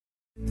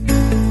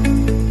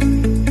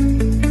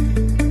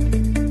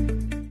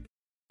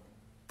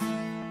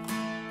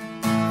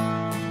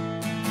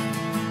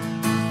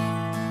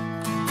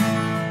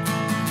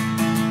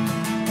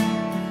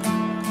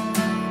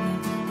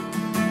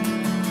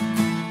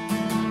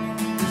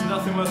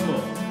worth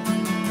more.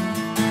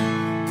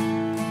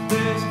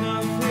 There's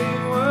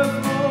nothing worth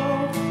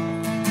more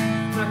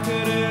that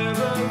could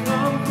ever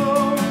come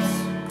close.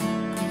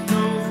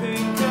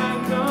 Nothing can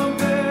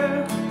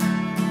compare.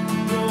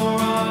 You're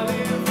our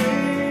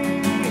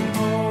living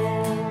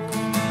hope.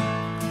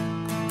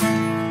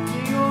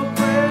 Your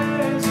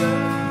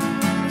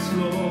presence,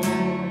 Lord,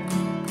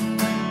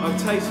 I've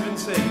tasted and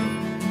seen.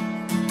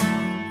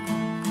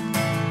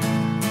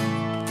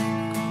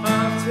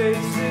 I've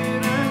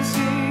tasted and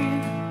seen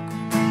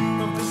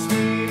of the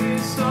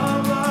sweetest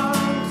of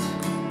loves,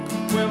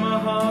 where my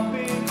heart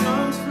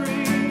becomes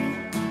free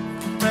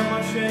and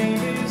my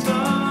shame is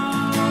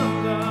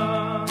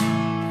undone.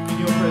 In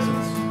your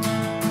presence,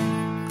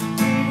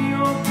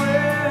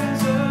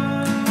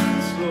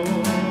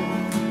 Lord,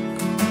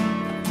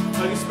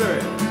 Holy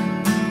Spirit.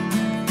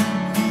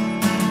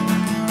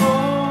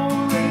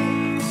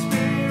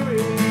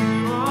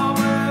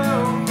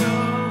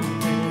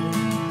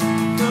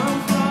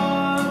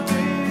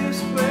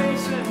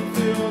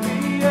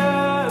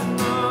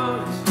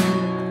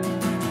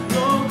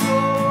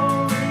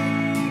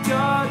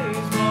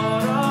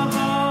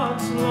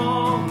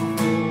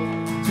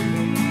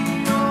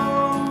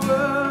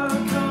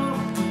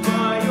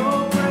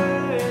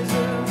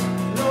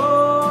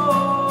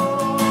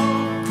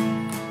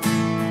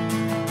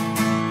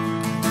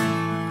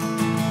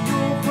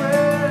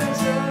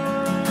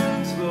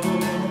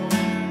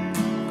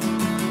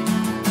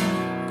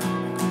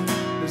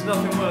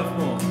 Nothing worth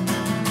more.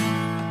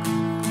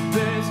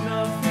 There's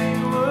nothing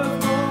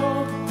worth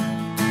more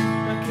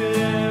that could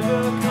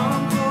ever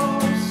come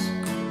close.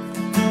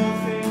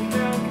 Nothing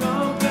can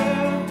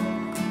compare.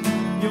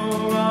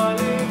 You're our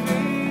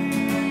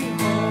living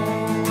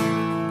hope.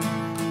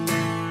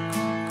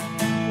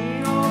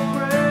 Your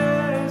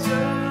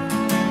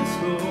presence,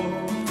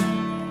 Lord,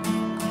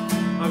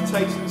 I've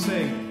tasted and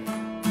seen.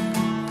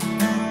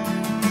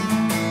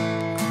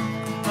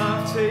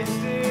 I've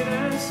tasted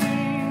and seen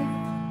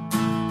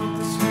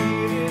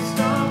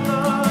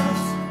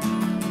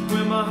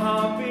my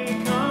heart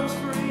becomes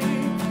free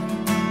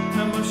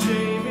and my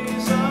shame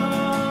is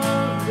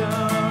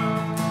undone.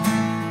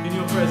 In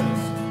your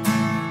presence,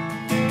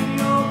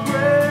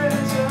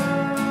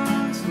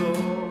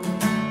 Lord,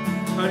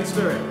 Holy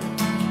Spirit.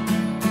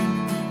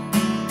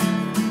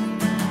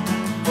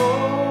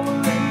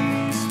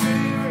 Holy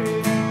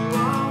Spirit, you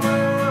are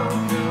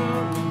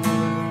welcome.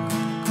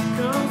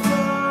 Come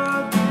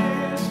flood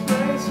this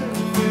place and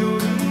fill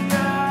the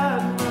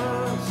atmosphere.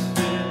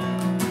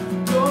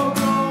 Your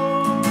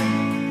glory,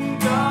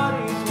 God,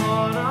 is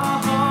what our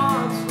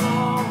hearts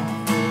long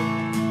for.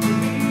 To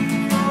be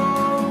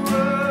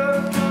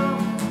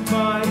overcome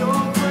by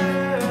your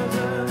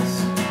presence,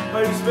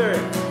 Holy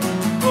Spirit.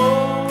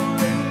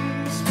 Holy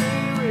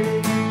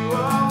Spirit, you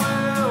are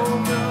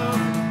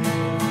welcome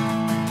here.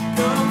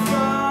 Come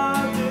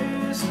flood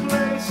this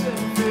place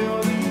and fill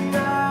the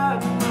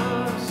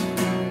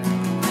atmosphere.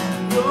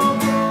 Your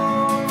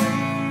glory,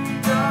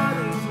 God,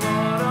 is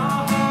what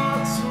our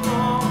hearts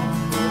long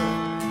for.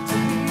 To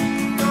be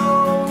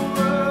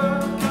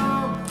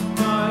overcome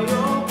by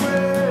your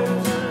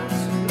presence,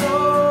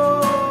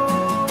 Lord.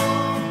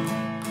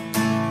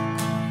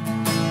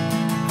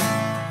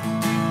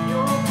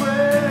 Your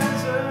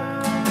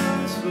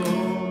presence,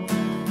 Lord.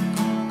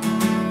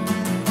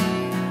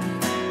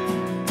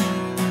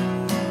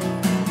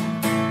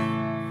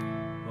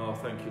 Oh,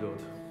 thank you,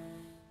 Lord.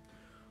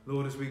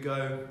 Lord, as we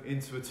go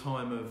into a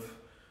time of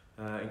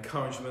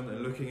encouragement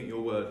and looking at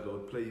your word,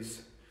 Lord,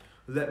 please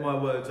let my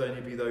words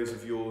only be those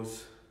of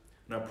yours.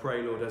 And I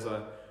pray, Lord, as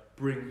I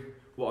bring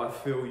what I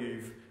feel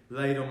you've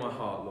laid on my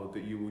heart, Lord,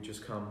 that you will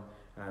just come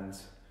and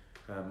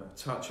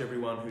touch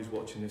everyone who's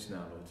watching this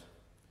now, Lord.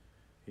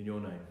 In your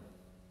name.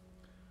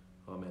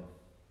 Amen.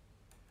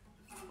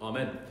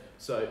 Amen.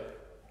 So,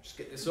 just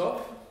get this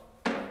off.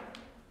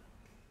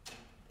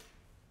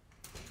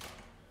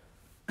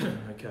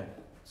 Okay,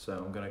 so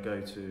I'm going to go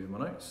to my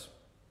notes.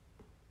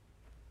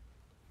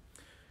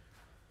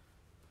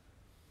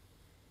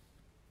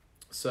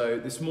 So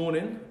this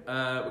morning,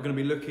 we're going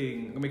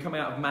to be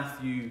coming out of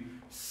Matthew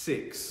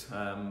 6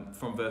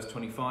 from verse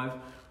 25.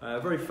 A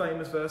very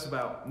famous verse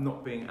about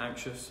not being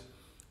anxious.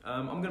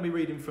 I'm going to be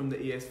reading from the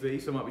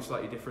ESV, so it might be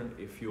slightly different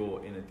if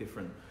you're in a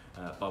different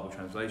Bible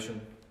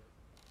translation.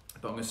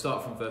 But I'm going to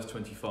start from verse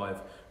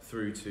 25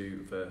 through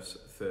to verse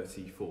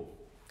 34.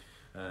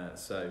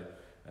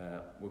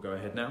 We'll go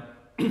ahead now.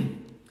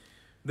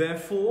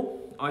 Therefore,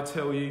 I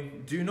tell you,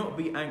 do not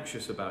be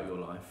anxious about your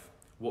life,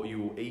 what you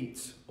will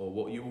eat or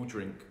what you will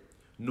drink,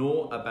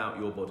 nor about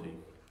your body,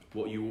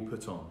 what you will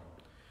put on.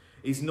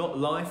 Is not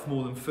life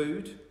more than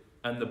food,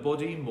 and the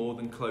body more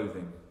than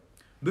clothing?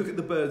 Look at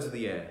the birds of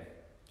the air.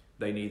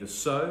 They neither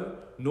sow,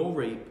 nor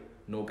reap,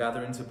 nor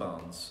gather into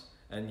barns,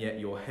 and yet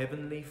your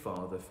heavenly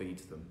Father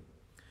feeds them.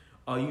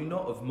 Are you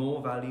not of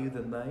more value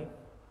than they?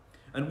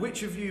 And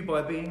which of you,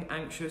 by being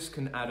anxious,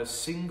 can add a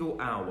single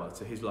hour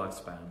to his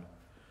lifespan?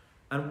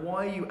 And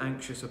why are you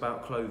anxious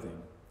about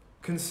clothing?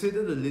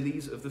 Consider the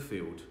lilies of the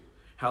field,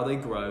 how they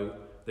grow,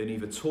 they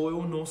neither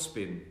toil nor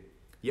spin.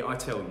 Yet I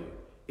tell you,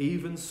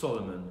 Even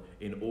Solomon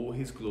in all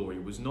his glory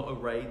was not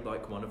arrayed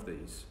like one of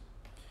these.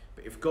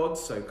 But if God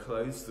so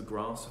clothes the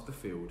grass of the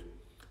field,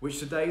 which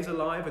today is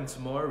alive and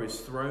tomorrow is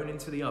thrown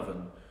into the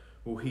oven,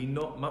 will he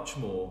not much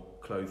more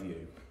clothe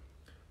you,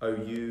 O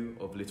you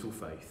of little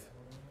faith?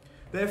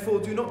 Therefore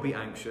do not be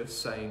anxious,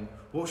 saying,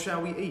 what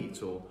shall we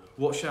eat, or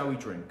what shall we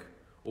drink,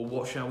 or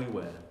what shall we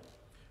wear?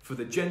 For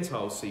the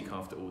Gentiles seek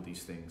after all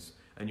these things,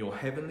 and your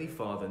heavenly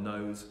Father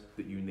knows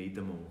that you need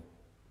them all.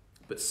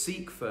 But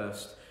seek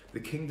first the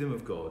kingdom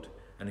of God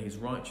and his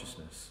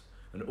righteousness,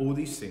 and all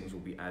these things will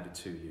be added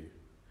to you.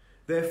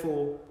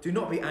 Therefore, do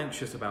not be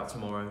anxious about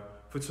tomorrow,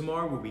 for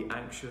tomorrow will be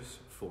anxious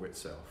for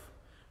itself.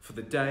 For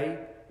the day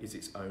is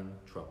its own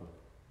trouble.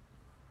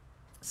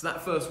 So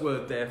that first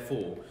word,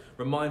 therefore,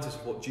 reminds us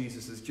of what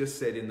Jesus has just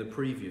said in the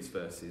previous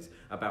verses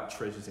about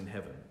treasures in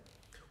heaven.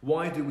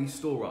 Why do we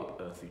store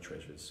up earthly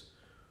treasures?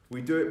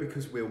 We do it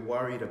because we're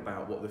worried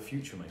about what the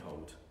future may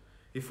hold.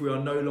 If we are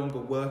no longer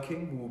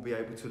working, we will be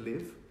able to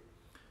live.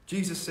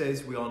 Jesus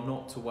says we are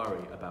not to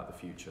worry about the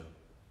future.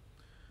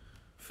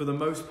 For the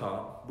most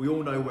part, we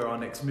all know where our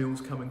next meal's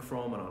coming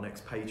from and our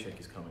next paycheck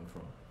is coming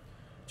from.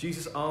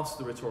 Jesus asked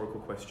the rhetorical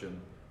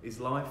question, is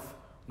life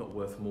not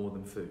worth more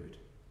than food?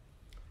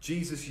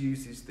 Jesus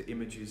uses the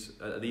image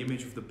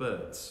of the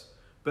birds.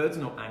 Birds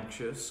are not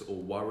anxious or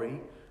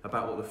worry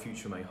about what the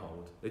future may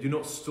hold. They do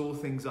not store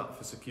things up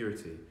for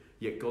security,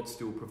 yet God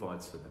still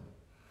provides for them.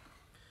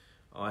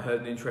 I heard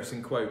an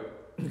interesting quote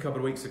a couple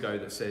of weeks ago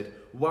that said,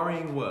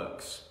 worrying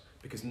works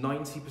because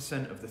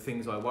 90% of the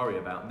things I worry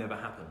about never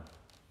happen.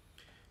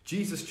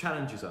 Jesus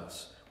challenges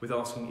us with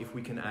asking if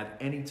we can add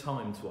any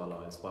time to our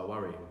lives by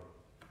worrying.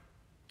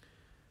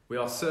 We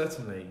are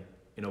certainly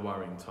in a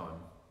worrying time.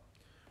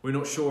 We're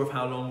not sure of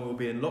how long we'll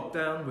be in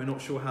lockdown. We're not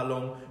sure how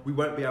long we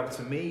won't be able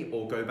to meet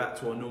or go back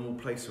to our normal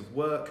place of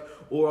work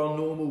or our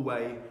normal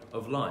way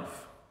of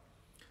life.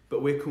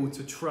 But we're called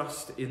to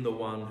trust in the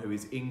one who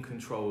is in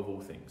control of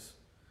all things.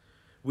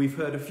 We've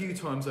heard a few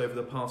times over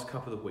the past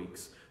couple of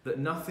weeks that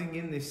nothing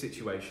in this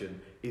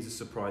situation is a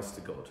surprise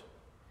to God.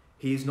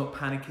 He is not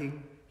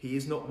panicking, he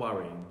is not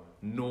worrying,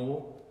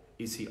 nor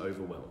is he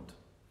overwhelmed.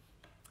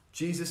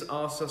 Jesus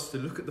asks us to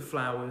look at the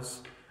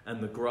flowers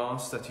and the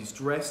grass that is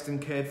dressed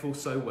and cared for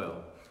so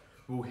well.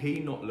 Will he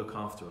not look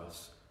after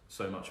us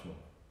so much more?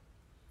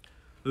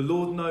 The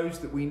Lord knows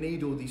that we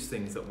need all these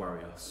things that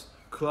worry us: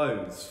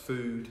 clothes,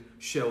 food,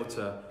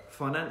 shelter,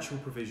 financial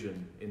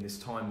provision in this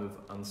time of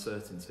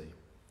uncertainty.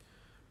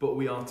 But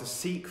we are to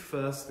seek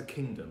first the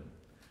kingdom,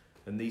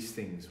 and these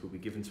things will be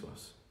given to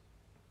us.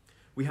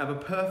 We have a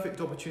perfect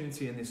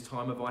opportunity in this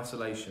time of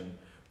isolation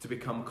to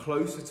become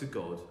closer to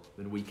God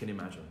than we can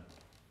imagine.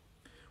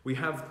 We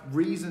have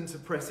reason to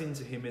press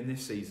into him in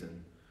this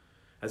season,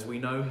 as we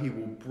know he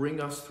will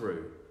bring us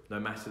through no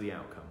matter the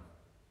outcome.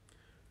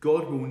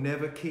 God will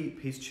never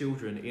keep his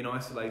children in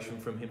isolation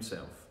from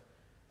himself.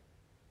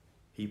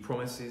 He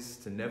promises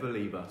to never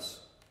leave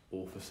us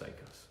or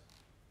forsake us.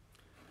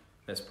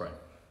 Let's pray.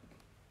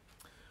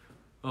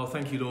 Oh,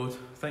 thank you, Lord.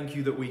 Thank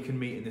you that we can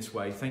meet in this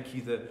way. Thank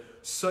you that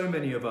so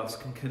many of us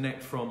can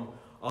connect from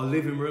our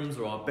living rooms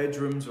or our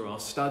bedrooms or our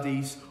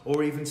studies,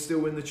 or even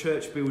still in the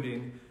church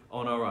building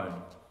on our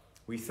own.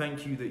 We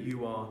thank you that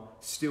you are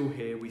still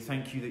here. We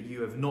thank you that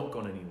you have not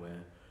gone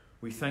anywhere.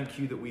 We thank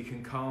you that we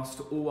can cast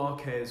all our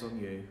cares on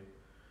you.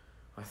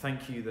 I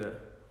thank you that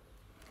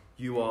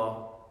you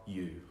are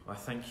you. I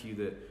thank you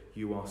that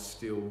you are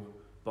still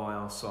by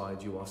our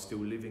side. You are still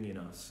living in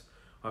us.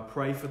 I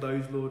pray for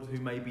those, Lord, who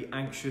may be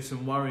anxious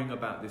and worrying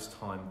about this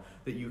time,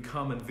 that you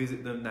come and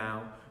visit them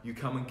now. You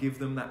come and give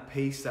them that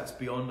peace that's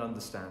beyond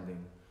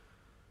understanding.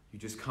 You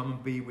just come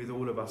and be with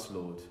all of us,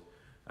 Lord,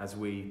 as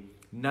we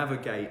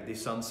navigate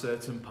this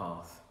uncertain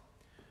path.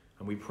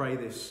 And we pray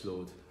this,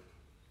 Lord,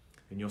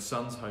 in your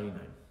Son's holy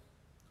name.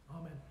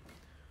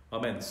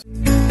 Amen.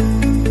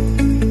 Amen.